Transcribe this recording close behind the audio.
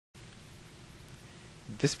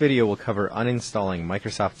This video will cover uninstalling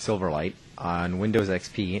Microsoft Silverlight on Windows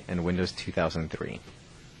XP and Windows 2003.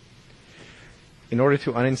 In order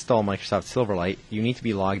to uninstall Microsoft Silverlight, you need to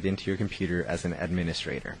be logged into your computer as an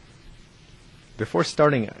administrator. Before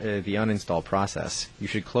starting the uninstall process, you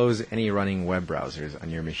should close any running web browsers on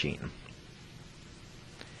your machine.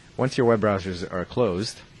 Once your web browsers are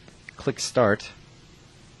closed, click Start,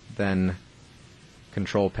 then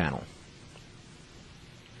Control Panel.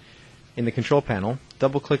 In the Control Panel,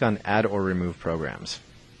 double-click on Add or Remove Programs.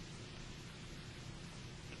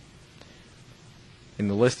 In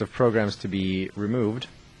the list of programs to be removed,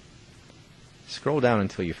 scroll down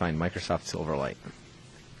until you find Microsoft Silverlight.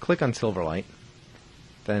 Click on Silverlight,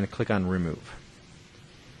 then click on Remove.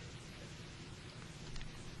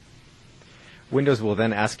 Windows will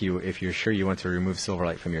then ask you if you're sure you want to remove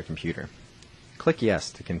Silverlight from your computer. Click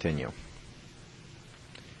Yes to continue.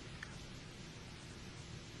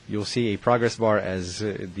 You'll see a progress bar as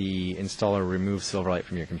the installer removes Silverlight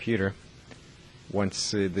from your computer.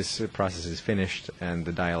 Once this process is finished and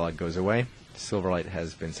the dialog goes away, Silverlight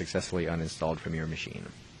has been successfully uninstalled from your machine.